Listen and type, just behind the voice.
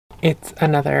It's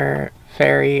another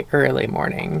very early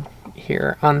morning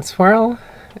here on Swirl.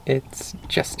 It's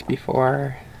just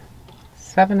before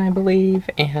 7, I believe,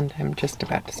 and I'm just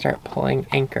about to start pulling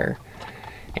anchors.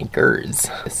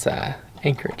 This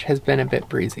anchorage has been a bit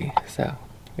breezy, so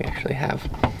we actually have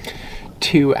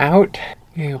 2 out.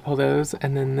 I'm gonna pull those,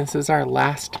 and then this is our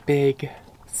last big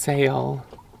sail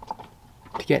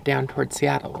to get down towards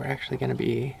Seattle. We're actually going to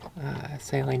be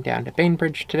sailing down to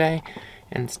Bainbridge today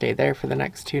and stay there for the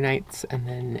next 2 nights, and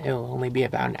then it'll only be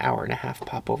about an hour and a half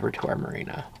pop over to our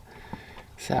marina.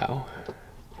 So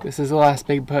this is the last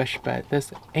big push, but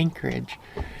this anchorage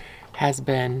has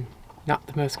been not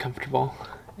the most comfortable,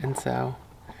 and so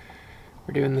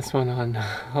we're doing this one on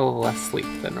a little less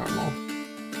sleep than normal.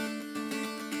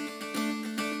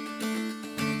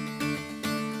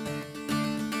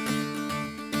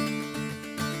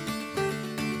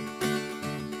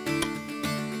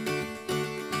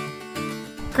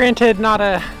 Granted, not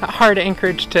a hard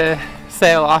anchorage to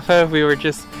sail off of. We were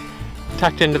just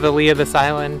tucked into the lee of this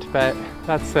island, but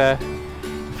that's the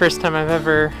first time I've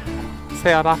ever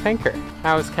sailed off anchor.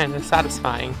 That was kind of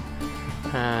satisfying.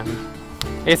 I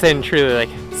guess I didn't truly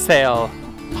sail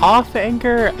off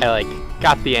anchor. I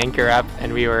got the anchor up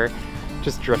and we were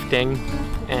just drifting,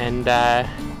 and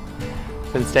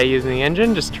instead of using the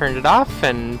engine, just turned it off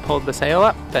and pulled the sail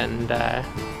up, and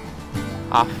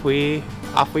off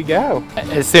we go.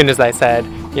 As soon as I said,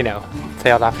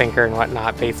 sailed off anchor and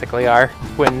whatnot, basically our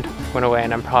wind went away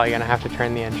and I'm probably gonna have to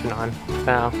turn the engine on.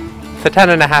 So it's a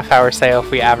 10.5-hour sail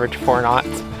if we average 4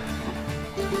 knots.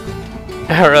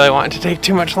 I don't really want it to take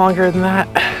too much longer than that.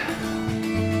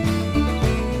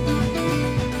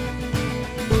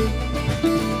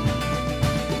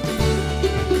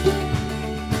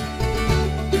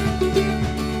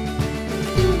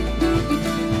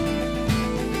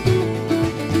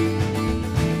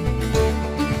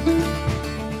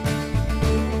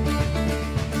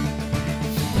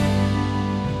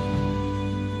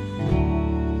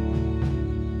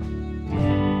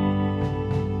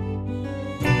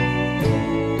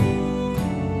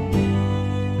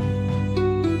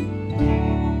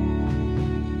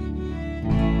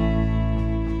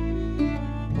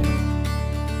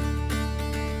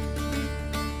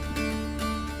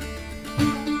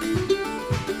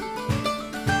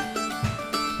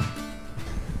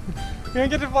 You don't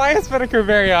get to fly a spinnaker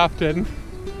very often.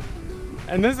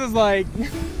 And this is what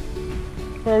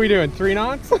are we doing, 3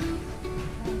 knots?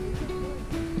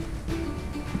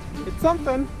 It's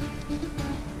something.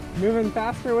 Moving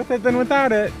faster with it than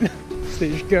without it. So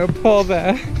you should go pull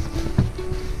the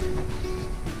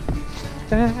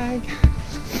bag.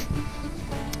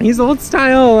 These old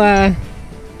style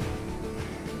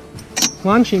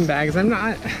launching bags, I'm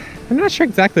not sure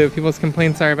exactly what people's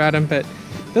complaints are about them, but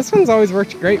this one's always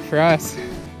worked great for us.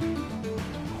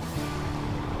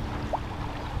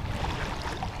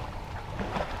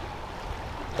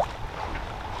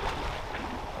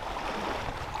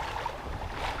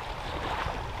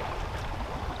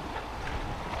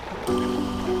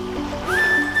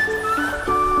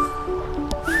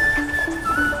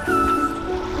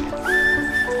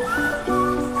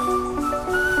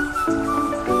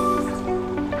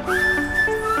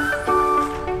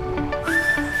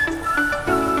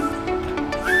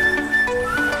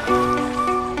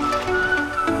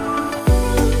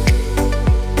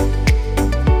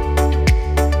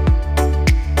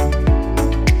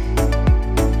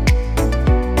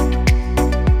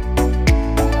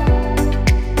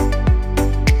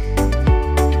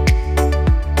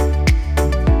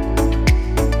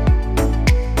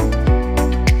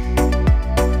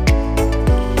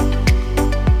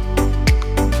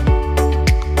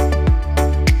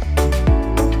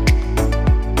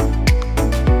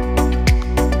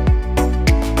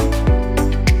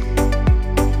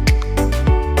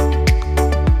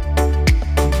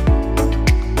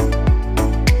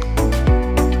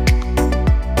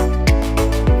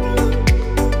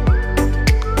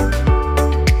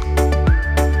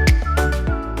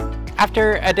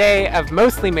 After a day of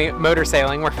mostly motor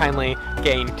sailing, we're finally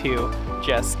getting to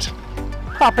just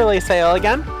properly sail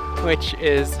again, which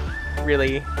is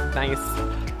really nice.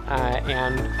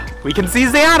 And we can see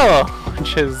Seattle,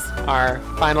 which is our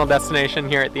final destination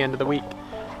here at the end of the week.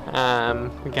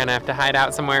 We're gonna have to hide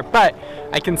out somewhere, but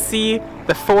I can see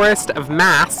the forest of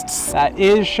masts that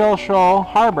is Shoal Shoal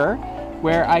Harbor,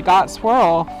 where I got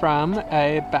Swirl from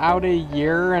about a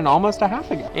year and almost a half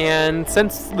ago. And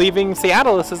since leaving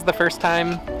Seattle, this is the first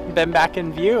time I've been back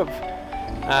in view of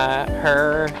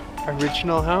her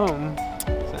original home.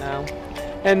 So,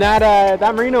 and that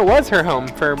marina was her home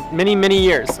for many, many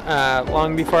years,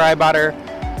 long before I bought her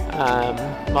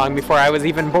long before I was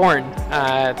even born.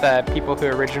 The people who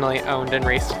originally owned and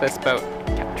raced this boat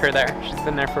kept her there. She's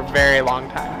been there for a very long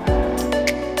time.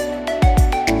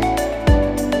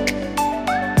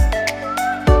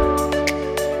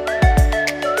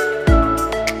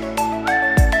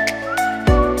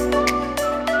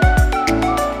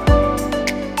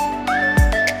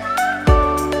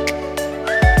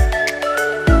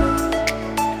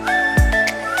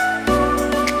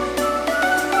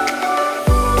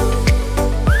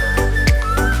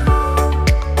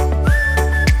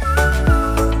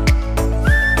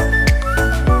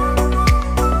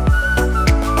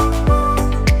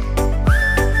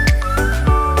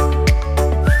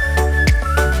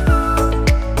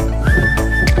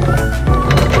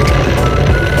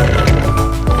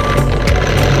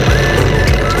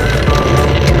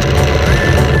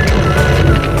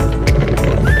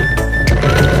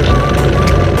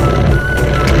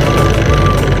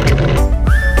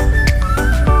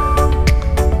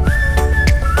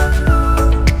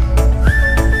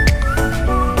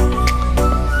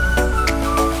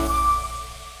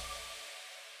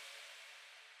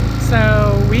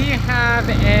 So we have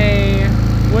a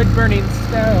wood-burning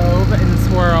stove in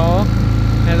Swirl,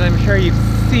 as I'm sure you've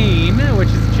seen, which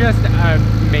is just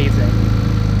amazing.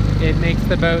 It makes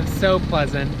the boat so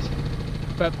pleasant.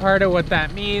 But part of what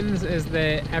that means is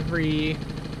that every,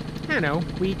 I don't know,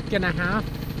 week and a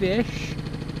half-ish,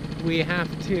 we have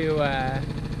to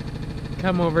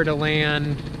come over to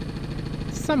land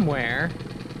somewhere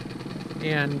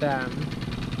and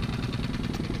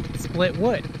split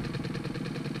wood.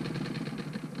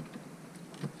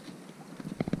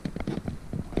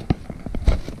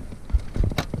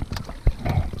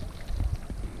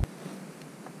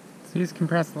 So these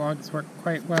compressed logs work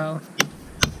quite well.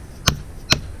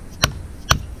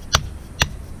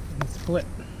 And split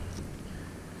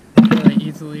really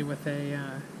easily with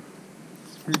a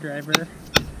screwdriver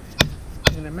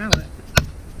and a mallet.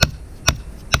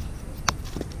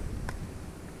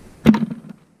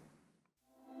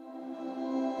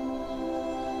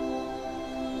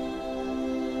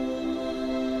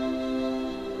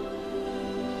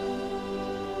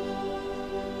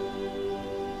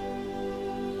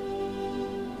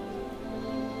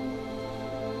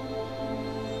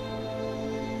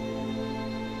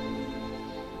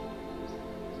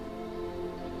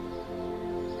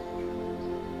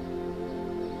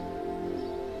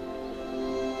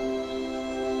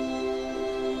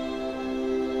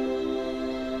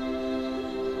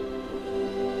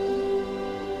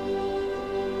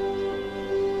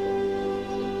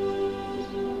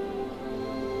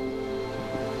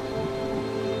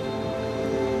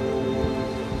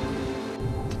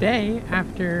 Today,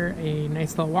 after a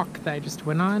nice little walk that I just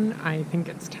went on, I think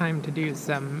it's time to do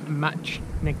some much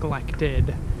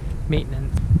neglected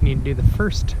maintenance. We need to do the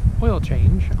first oil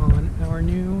change on our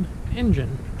new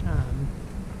engine.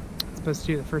 It's supposed to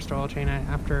do the first oil change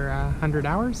after 100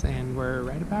 hours, and we're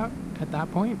right about at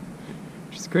that point,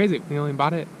 which is crazy. We only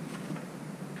bought it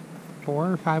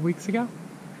 4 or 5 weeks ago.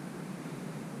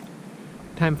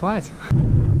 Time flies.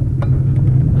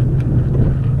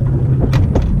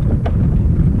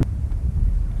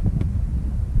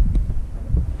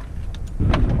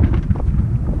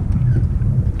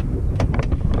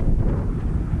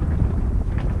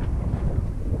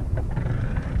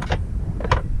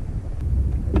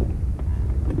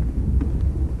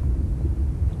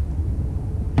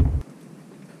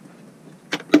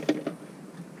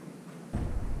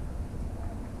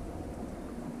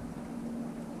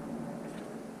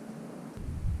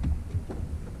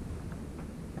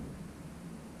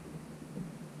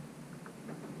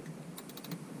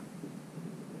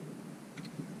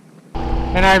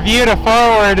 And our view to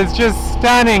forward is just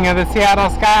stunning of the Seattle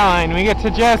skyline. We get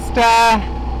to just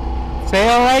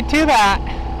sail right to that.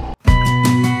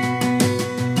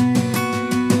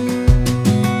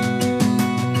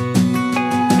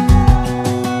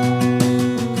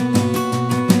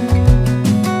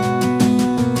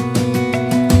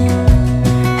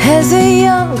 As a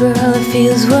young girl, the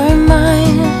fields were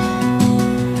mine.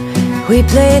 We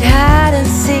played hide and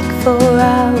seek for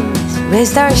hours,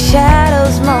 raised our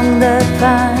shadows among the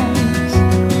pines.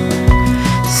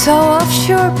 So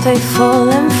offshore, playful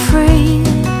and free,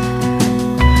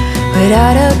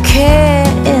 without a care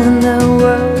in the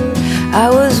world. I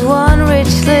was one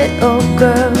rich little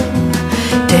girl,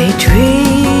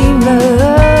 daydreamer,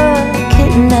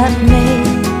 kidnap me.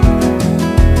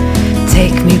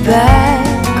 Take me back,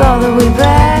 all the way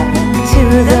back to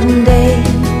them days,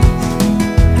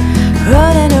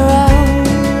 running around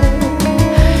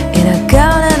in a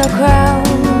gown and a crown,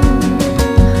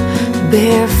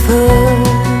 barefoot.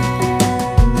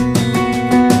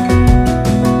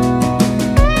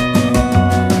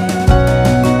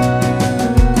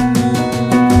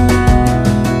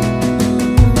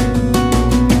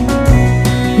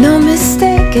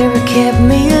 kept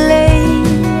me late.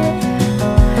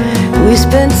 We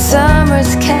spent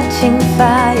summers catching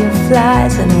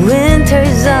fireflies and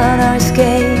winters on our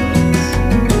skates.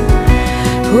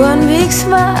 One big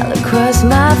smile across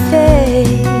my face.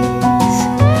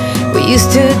 We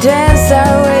used to dance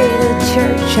our way to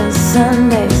church on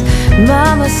Sundays.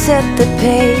 Mama set the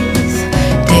pace.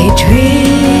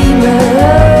 Daydreamer,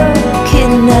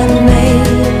 kidnap me.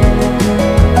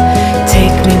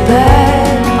 Take me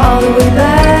back, all the way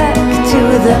back to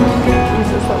the...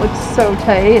 Jesus, that looks so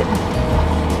tight.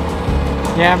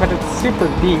 Yeah, but it's super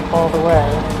deep all the way.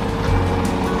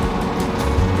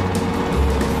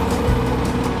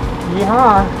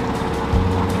 Yeehaw!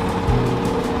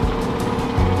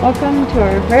 Welcome to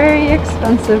our very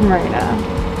expensive marina.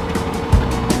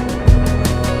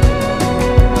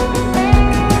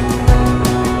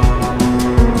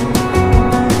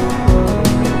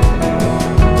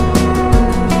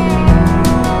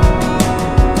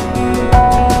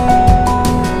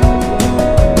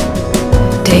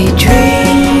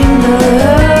 Daydreamer,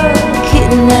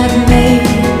 kidnap me.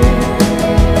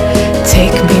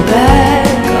 Take me back,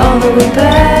 all the way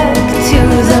back to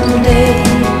them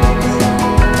days.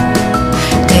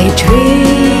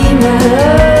 Daydreamer,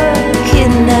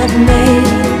 kidnap me.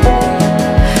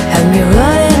 Have me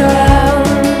running around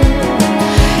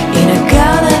in a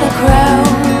gown and a crown,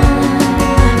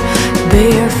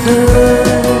 barefoot.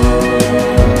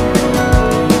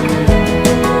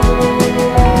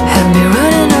 Have me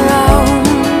running around,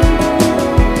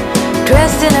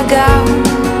 dressed in a gown,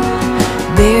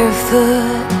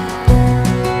 barefoot.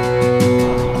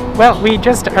 Well, we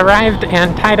just arrived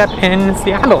and tied up in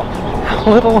Seattle. A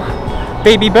little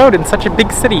baby boat in such a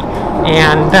big city.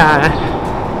 And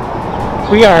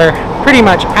we are pretty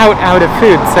much out of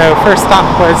food. So first stop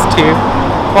was to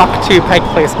walk to Pike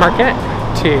Place Market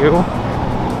to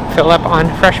fill up on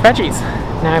fresh veggies.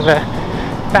 Now I have a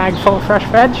bag full of fresh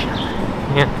veg.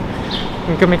 And I'm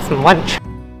gonna go make some lunch.